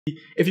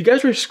If you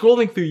guys were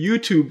scrolling through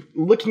YouTube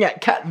looking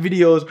at cat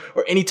videos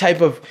or any type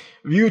of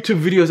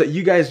YouTube videos that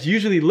you guys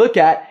usually look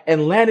at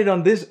and landed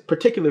on this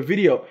particular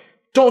video,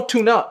 don't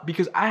tune out,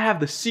 because I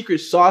have the secret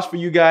sauce for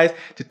you guys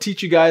to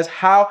teach you guys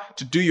how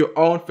to do your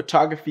own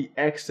photography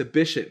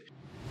exhibition.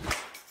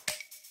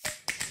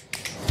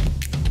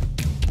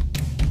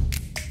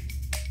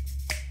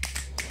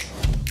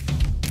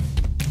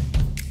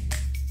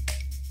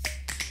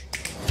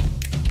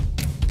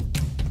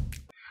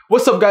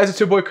 What's up guys, it's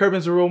your boy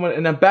Kervin Zeroman,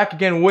 and I'm back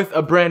again with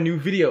a brand new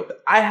video.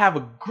 I have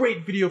a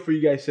great video for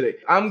you guys today.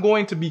 I'm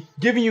going to be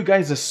giving you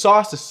guys the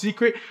sauce, the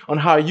secret on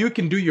how you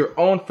can do your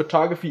own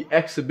photography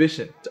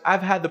exhibition.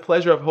 I've had the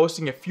pleasure of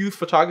hosting a few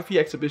photography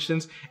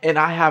exhibitions and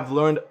I have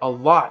learned a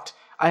lot.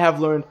 I have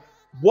learned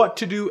what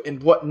to do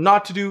and what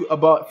not to do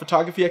about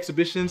photography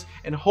exhibitions,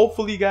 and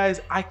hopefully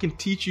guys, I can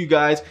teach you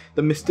guys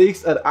the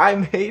mistakes that I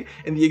made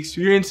and the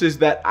experiences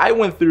that I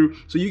went through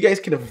so you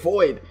guys can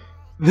avoid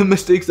the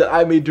mistakes that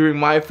I made during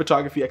my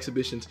photography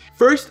exhibitions.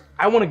 First,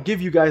 I want to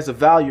give you guys the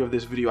value of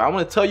this video. I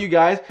want to tell you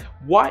guys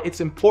why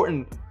it's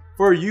important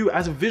for you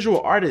as a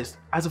visual artist,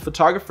 as a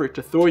photographer,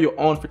 to throw your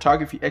own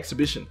photography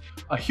exhibition.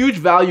 A huge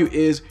value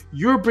is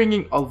you're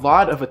bringing a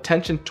lot of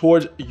attention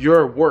towards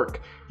your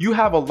work. You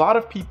have a lot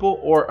of people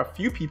or a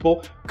few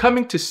people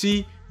coming to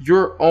see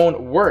your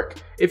own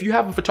work. If you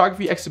have a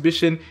photography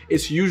exhibition,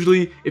 it's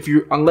usually,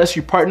 unless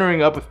you're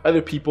partnering up with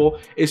other people,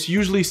 it's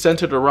usually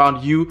centered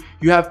around you.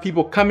 You have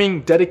people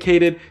coming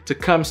dedicated to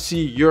come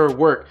see your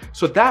work.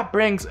 So that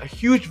brings a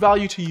huge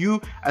value to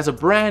you as a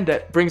brand,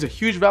 that brings a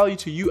huge value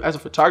to you as a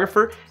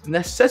photographer, and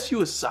that sets you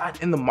aside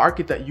in the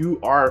market that you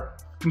are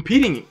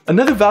competing in.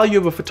 Another value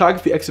of a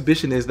photography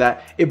exhibition is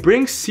that it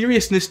brings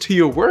seriousness to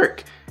your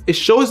work. It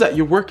shows that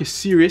your work is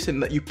serious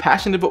and that you're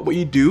passionate about what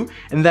you do,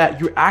 and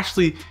that you're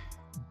actually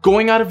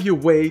going out of your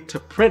way to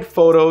print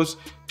photos,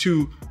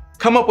 to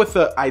come up with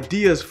the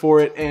ideas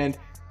for it and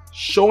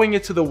showing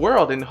it to the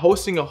world, and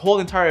hosting a whole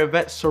entire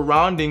event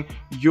surrounding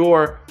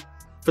your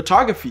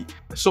photography.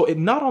 So it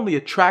not only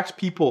attracts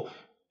people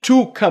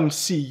to come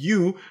see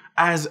you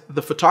as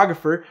the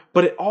photographer,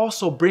 but it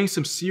also brings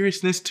some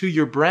seriousness to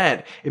your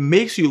brand. It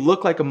makes you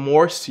look like a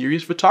more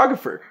serious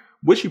photographer,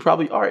 which you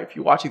probably are if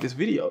you're watching this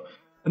video.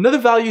 Another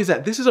value is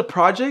that this is a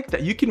project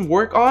that you can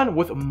work on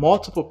with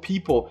multiple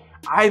people.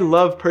 I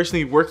love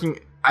personally working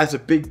as a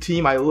big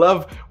team. I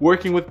love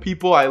working with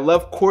people. I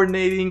love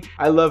coordinating.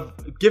 I love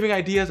giving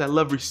ideas. I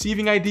love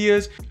receiving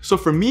ideas. So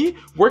for me,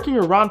 working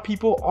around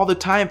people all the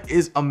time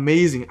is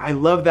amazing. I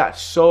love that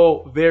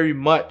so very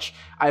much.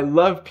 I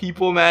love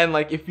people, man.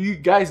 Like, if you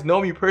guys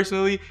know me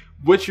personally,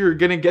 which you're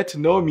gonna get to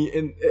know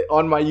me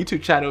on my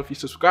YouTube channel if you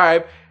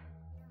subscribe,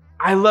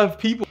 I love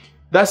people.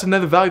 That's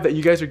another value that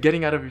you guys are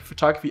getting out of your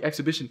photography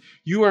exhibition.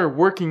 You are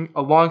working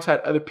alongside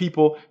other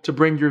people to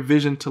bring your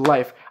vision to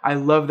life. I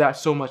love that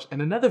so much.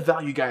 And another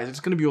value, guys, it's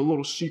gonna be a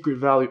little secret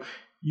value.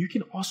 You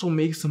can also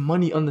make some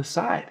money on the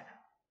side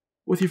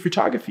with your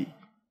photography,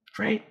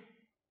 right?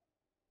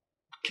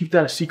 Keep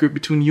that a secret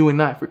between you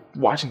and I for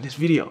watching this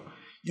video.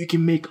 You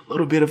can make a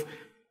little bit of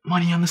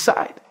money on the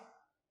side.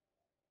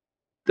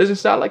 Doesn't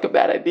sound like a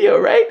bad idea,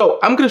 right? So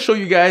I'm gonna show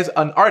you guys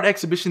an art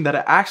exhibition that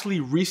I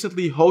actually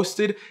recently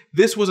hosted.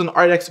 This was an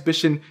art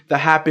exhibition that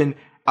happened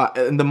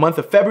in the month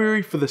of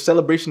February for the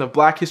celebration of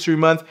Black History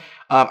Month.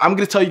 I'm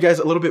gonna tell you guys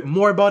a little bit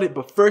more about it,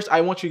 but first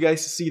I want you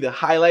guys to see the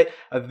highlight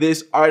of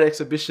this art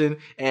exhibition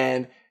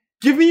and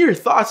give me your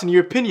thoughts and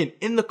your opinion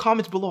in the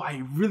comments below.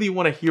 I really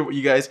wanna hear what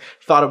you guys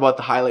thought about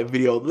the highlight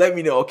video. Let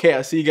me know, okay?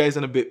 I'll see you guys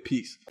in a bit.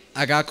 Peace.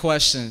 I got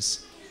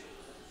questions,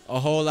 a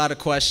whole lot of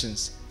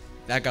questions.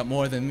 That got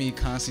more than me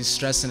constantly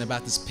stressing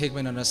about this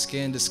pigment on her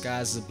skin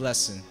disguised as a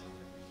blessing.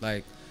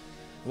 Like,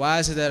 why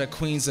is it that a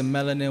queen's of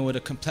melanin with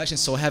a complexion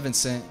so heaven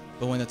sent,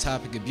 but when the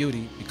topic of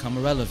beauty become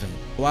irrelevant?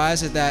 Why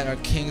is it that our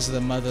kings of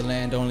the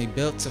motherland only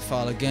built to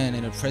fall again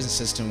in a prison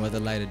system where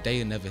the light of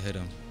day never hit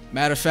them?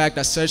 Matter of fact,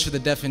 I searched for the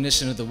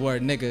definition of the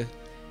word nigga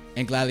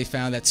and gladly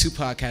found that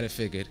Tupac had it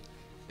figured.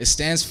 It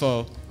stands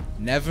for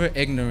never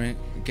ignorant,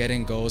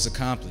 getting goals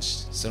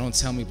accomplished. So don't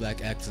tell me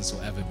black excellence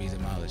will ever be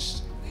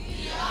demolished.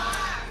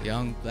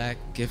 Young, black,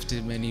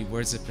 gifted, many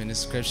words up in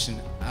description.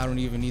 I don't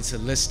even need to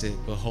list it,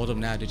 but hold up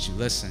now that you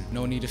listen.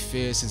 No need to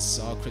fear since it's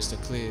all crystal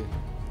clear.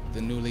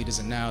 The new leaders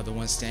are now the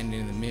ones standing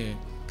in the mirror,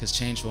 cause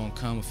change won't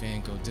come if they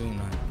ain't go do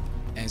none.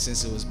 And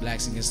since it was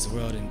blacks against the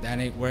world and that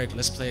ain't work,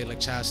 let's play it like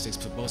chopsticks,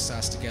 put both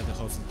sides together,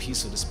 hopefully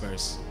peace will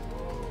disperse.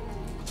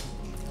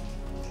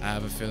 I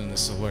have a feeling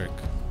this will work,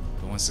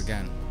 but once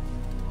again,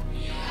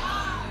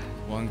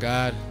 one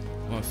God,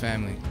 one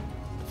family.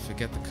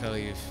 Forget the color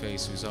of your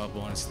face, we was all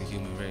born into the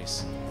human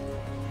race.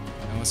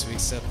 And once we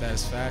accept that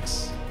as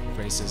facts,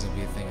 racism will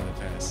be a thing of the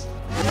past.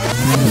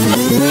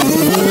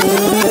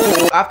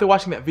 After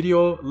watching that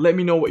video, let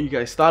me know what you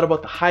guys thought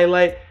about the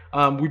highlight.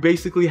 we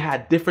basically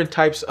had different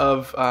types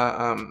of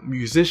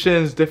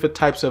musicians, different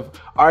types of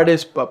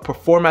artists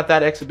perform at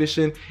that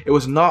exhibition. It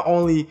was not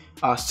only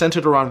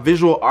centered around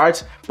visual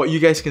arts, but you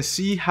guys can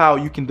see how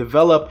you can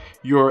develop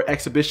your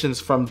exhibitions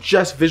from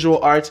just visual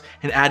arts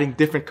and adding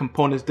different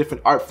components,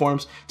 different art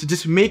forms to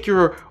just make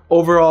your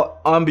overall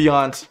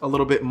ambiance a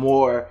little bit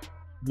more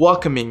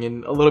welcoming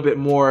and a little bit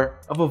more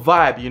of a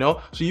vibe, you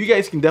know? So you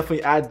guys can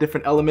definitely add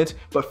different elements,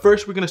 but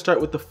first we're gonna start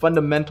with the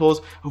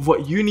fundamentals of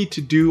what you need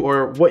to do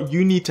or what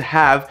you need to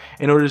have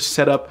in order to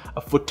set up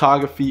a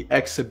photography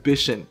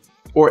exhibition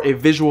or a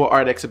visual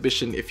art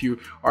exhibition if you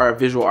are a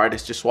visual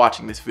artist just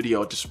watching this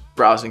video, just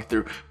browsing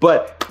through.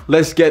 But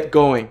let's get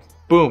going.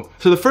 Boom.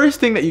 So the first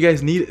thing that you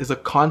guys need is a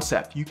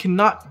concept. You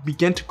cannot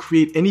begin to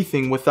create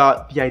anything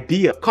without the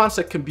idea.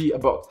 Concept can be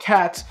about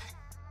cats.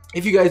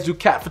 If you guys do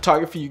cat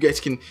photography, you guys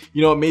can,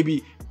 you know,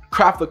 maybe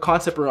craft the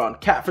concept around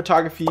cat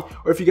photography.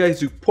 Or if you guys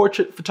do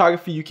portrait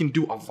photography, you can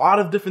do a lot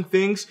of different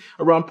things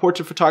around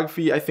portrait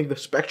photography. I think the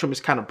spectrum is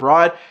kind of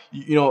broad.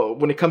 You know,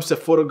 when it comes to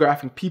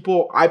photographing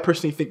people, I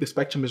personally think the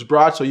spectrum is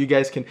broad, so you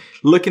guys can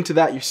look into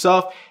that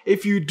yourself.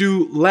 If you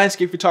do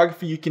landscape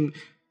photography, you can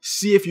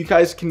see if you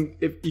guys can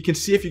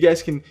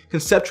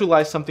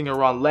conceptualize something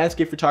around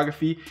landscape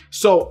photography.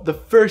 So the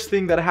first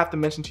thing that I have to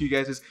mention to you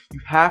guys is you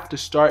have to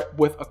start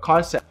with a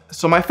concept.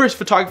 So my first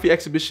photography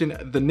exhibition,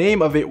 the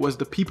name of it was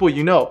The People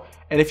You Know.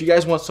 And if you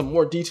guys want some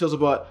more details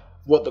about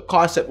what the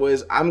concept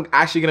was, I'm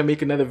actually gonna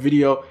make another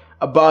video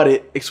about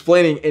it,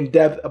 explaining in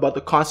depth about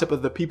the concept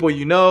of The People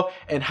You Know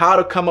and how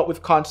to come up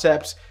with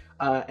concepts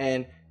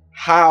and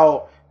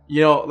how, you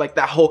know, like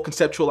that whole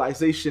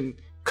conceptualization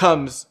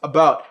comes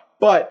about.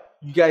 But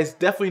you guys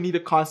definitely need a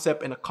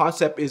concept, and a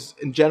concept is,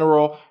 in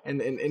general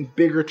and in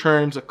bigger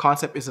terms, a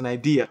concept is an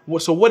idea.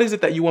 So what is it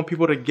that you want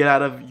people to get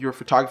out of your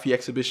photography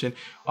exhibition?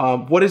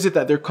 What is it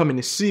that they're coming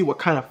to see? What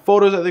kind of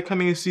photos are they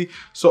coming to see?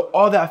 So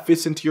all that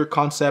fits into your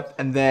concept,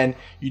 and then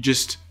you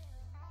just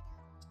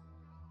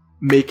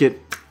make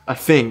it a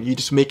thing. You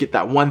just make it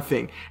that one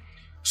thing.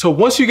 So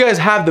once you guys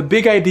have the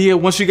big idea,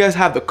 once you guys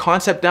have the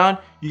concept down,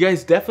 you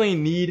guys definitely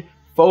need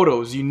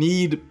photos. You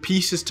need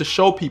pieces to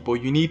show people.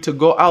 You need to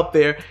go out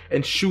there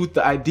and shoot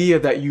the idea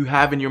that you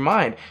have in your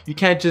mind. You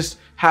can't just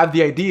have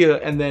the idea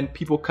and then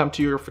people come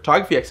to your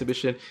photography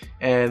exhibition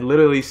and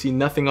literally see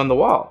nothing on the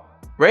wall,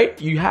 right?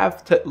 You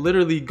have to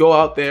literally go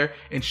out there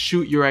and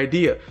shoot your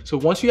idea. So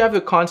once you have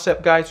the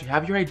concept, guys, you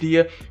have your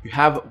idea, you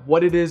have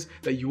what it is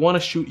that you want to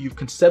shoot, you've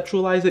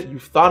conceptualized it,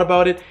 you've thought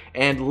about it.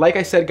 And like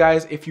I said,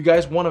 guys, if you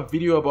guys want a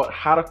video about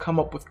how to come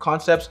up with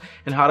concepts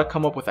and how to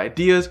come up with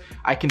ideas,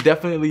 I can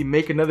definitely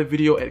make another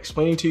video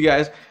explaining to you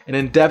guys an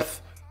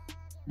in-depth,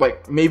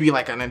 like maybe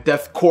like an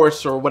in-depth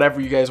course or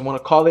whatever you guys want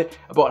to call it,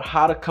 about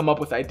how to come up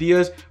with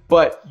ideas.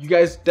 But you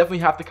guys definitely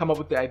have to come up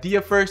with the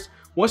idea first.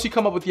 Once you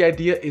come up with the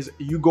idea, is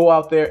you go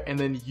out there and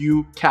then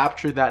you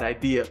capture that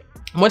idea.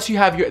 Once you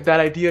have that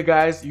idea,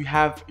 guys, you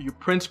have your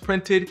prints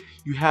printed,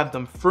 you have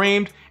them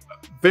framed.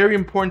 Very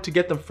important to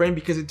get them framed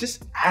because it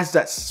just adds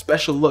that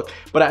special look.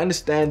 But I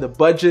understand the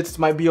budgets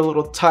might be a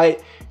little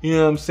tight, you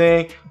know what I'm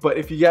saying? But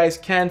if you guys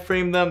can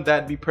frame them,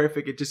 that'd be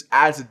perfect. It just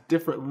adds a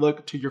different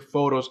look to your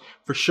photos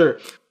for sure.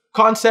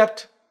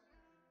 Concept,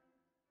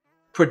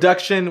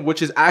 production,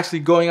 which is actually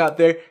going out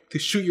there to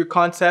shoot your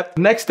concept.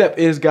 Next step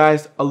is,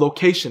 guys, a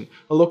location.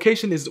 A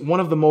location is one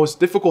of the most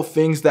difficult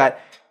things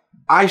that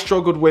I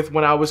struggled with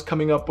when I was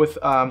coming up with,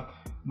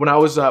 when I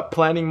was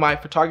planning my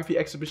photography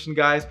exhibition,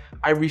 guys.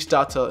 I reached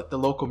out to the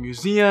local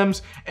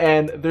museums,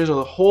 and there's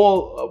a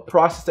whole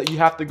process that you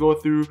have to go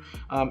through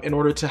in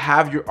order to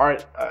have your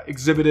art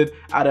exhibited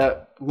at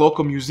a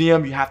local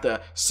museum. You have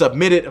to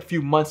submit it a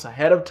few months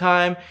ahead of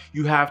time.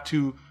 You have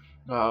to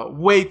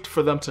wait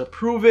for them to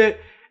approve it.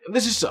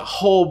 This is a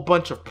whole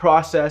bunch of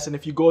process, and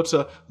if you go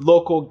to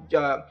local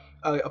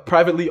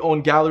privately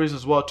owned galleries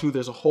as well too,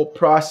 there's a whole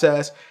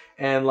process,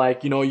 and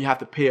like, you know, you have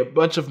to pay a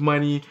bunch of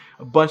money,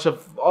 a bunch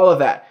of all of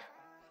that.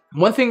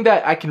 One thing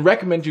that I can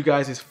recommend you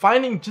guys is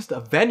finding just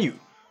a venue.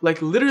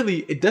 Like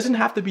literally, it doesn't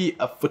have to be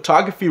a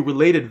photography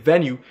related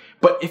venue,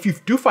 but if you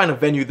do find a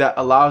venue that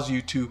allows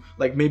you to,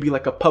 like maybe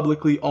like a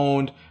publicly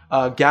owned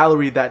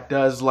gallery that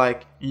does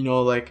like, you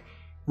know, like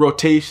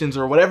rotations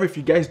or whatever, if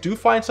you guys do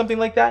find something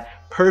like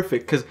that,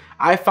 perfect, because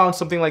I found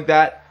something like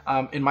that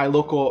in my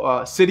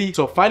local city.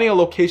 So finding a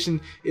location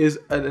is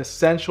an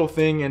essential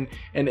thing,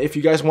 and if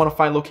you guys want to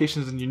find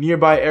locations in your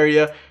nearby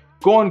area,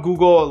 go on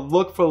Google,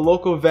 look for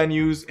local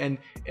venues,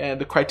 and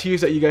the criteria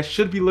that you guys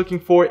should be looking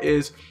for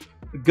is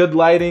good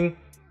lighting,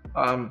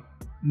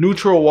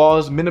 neutral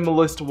walls,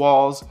 minimalist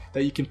walls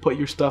that you can put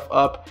your stuff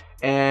up,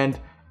 and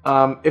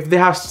if they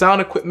have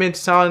sound equipment,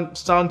 sound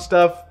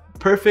stuff,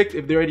 perfect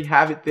if they already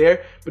have it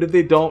there. But if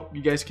they don't,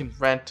 you guys can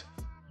rent,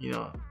 you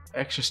know,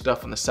 extra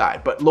stuff on the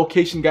side. But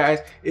location, guys,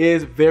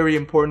 is very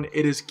important.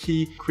 It is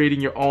key creating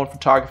your own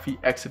photography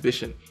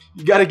exhibition.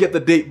 You got to get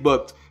the date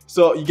booked.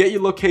 So you get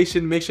your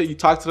location, make sure you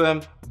talk to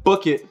them,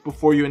 book it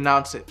before you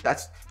announce it.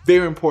 That's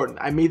very important.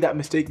 I made that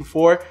mistake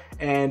before,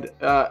 and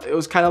it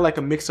was kind of like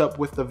a mix up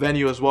with the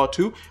venue as well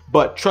too.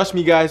 But trust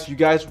me, guys, you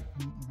guys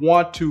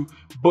want to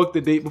book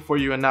the date before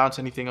you announce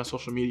anything on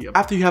social media.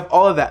 After you have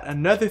all of that,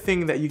 another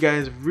thing that you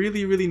guys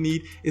really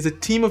need is a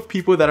team of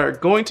people that are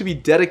going to be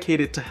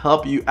dedicated to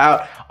help you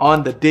out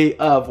on the day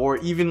of, or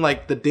even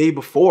like the day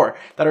before,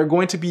 that are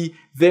going to be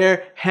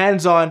there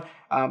hands-on,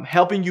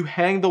 helping you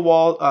hang the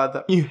wall,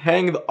 you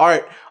hang the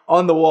art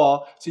on the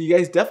wall. So you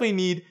guys definitely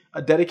need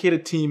a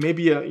dedicated team.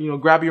 Maybe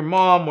grab your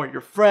mom or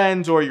your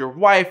friends or your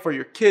wife or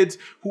your kids,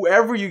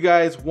 whoever you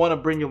guys want to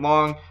bring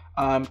along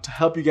to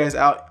help you guys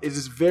out. It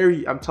is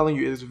I'm telling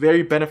you, it is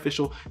very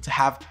beneficial to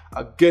have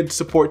a good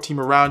support team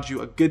around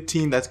you, a good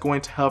team that's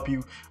going to help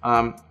you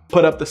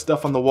put up the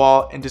stuff on the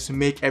wall and just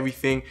make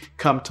everything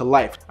come to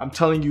life. I'm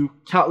telling you,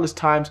 countless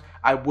times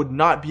I would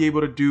not be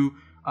able to do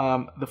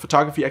the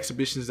photography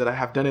exhibitions that I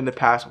have done in the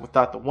past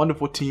without the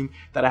wonderful team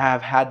that I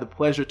have had the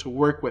pleasure to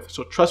work with.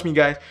 So trust me,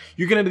 guys,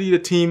 you're gonna need a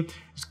team.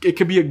 It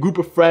could be a group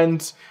of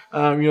friends,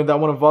 that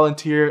want to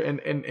volunteer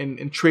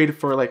and trade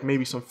for like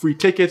maybe some free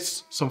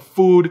tickets, some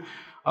food,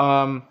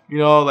 cool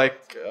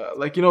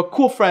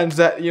friends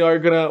that are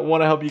gonna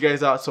want to help you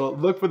guys out. So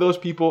look for those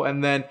people,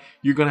 and then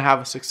you're gonna have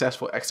a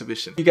successful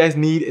exhibition. What you guys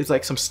need is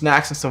like some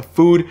snacks and some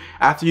food.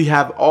 After you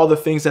have all the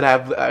things that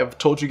I've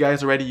told you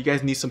guys already, you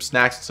guys need some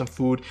snacks and some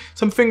food,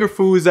 some finger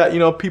foods that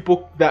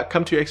people that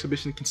come to your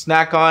exhibition can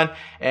snack on,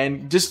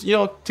 and just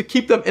to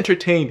keep them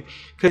entertained.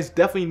 Because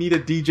definitely need a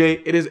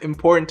DJ. It is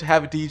important to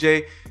have a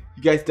DJ.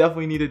 You guys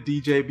definitely need a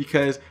DJ,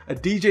 because a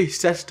DJ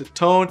sets the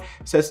tone,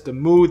 sets the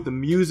mood, the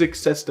music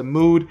sets the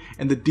mood,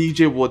 and the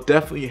DJ will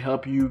definitely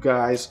help you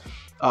guys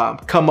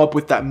come up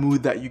with that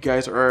mood that you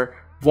guys are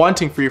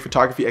wanting for your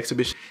photography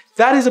exhibition.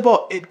 That is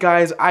about it,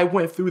 guys. I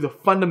went through the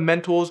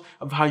fundamentals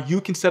of how you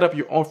can set up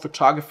your own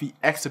photography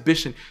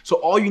exhibition. So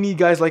all you need,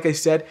 guys, like I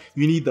said,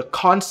 you need the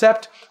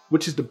concept,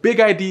 which is the big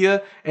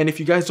idea. And if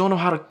you guys don't know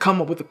how to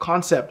come up with a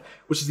concept,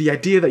 which is the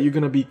idea that you're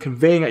going to be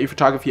conveying at your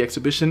photography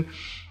exhibition,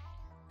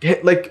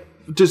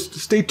 just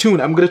stay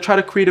tuned. I'm going to try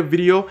to create a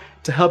video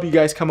to help you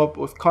guys come up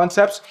with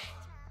concepts.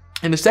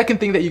 And the second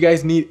thing that you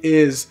guys need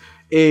is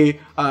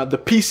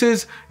the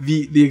pieces,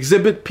 the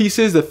exhibit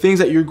pieces, the things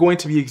that you're going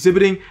to be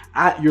exhibiting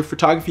at your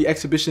photography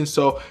exhibition.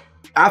 So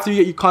after you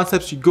get your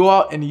concepts, you go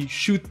out and you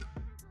shoot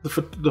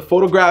the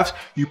photographs,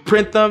 you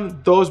print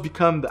them, those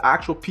become the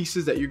actual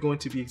pieces that you're going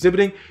to be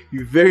exhibiting.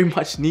 You very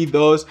much need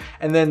those.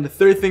 And then the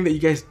third thing that you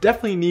guys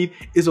definitely need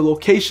is a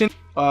location,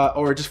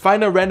 or just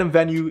find a random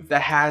venue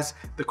that has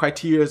the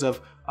criteria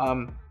of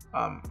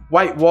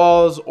white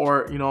walls,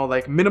 or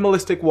like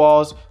minimalistic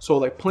walls, so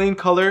like plain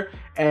color,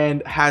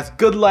 and has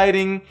good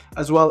lighting,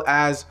 as well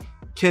as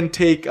can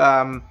take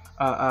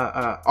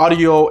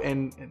audio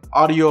and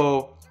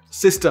audio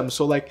systems,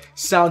 so like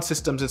sound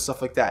systems and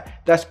stuff like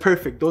that. That's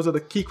perfect. Those are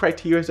the key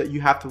criteria that you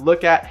have to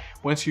look at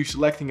once you're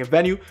selecting a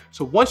venue.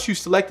 So once you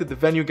selected the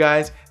venue,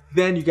 guys,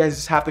 then you guys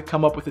just have to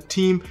come up with a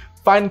team.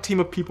 Find a team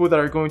of people that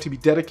are going to be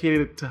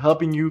dedicated to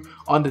helping you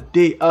on the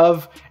day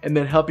of, and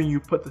then helping you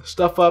put the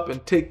stuff up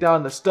and take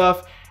down the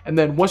stuff. And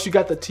then once you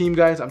got the team,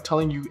 guys, I'm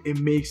telling you, it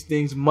makes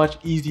things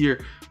much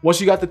easier. Once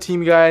you got the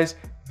team, guys,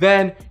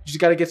 then you just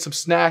got to get some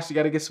snacks, you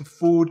got to get some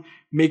food,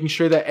 making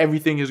sure that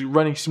everything is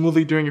running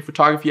smoothly during your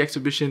photography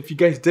exhibition. If you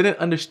guys didn't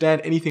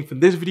understand anything from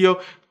this video,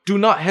 do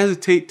not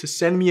hesitate to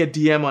send me a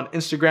DM on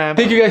Instagram.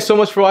 Thank you guys so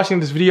much for watching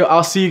this video.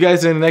 I'll see you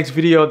guys in the next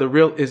video. The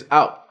Real is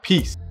out.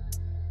 Peace.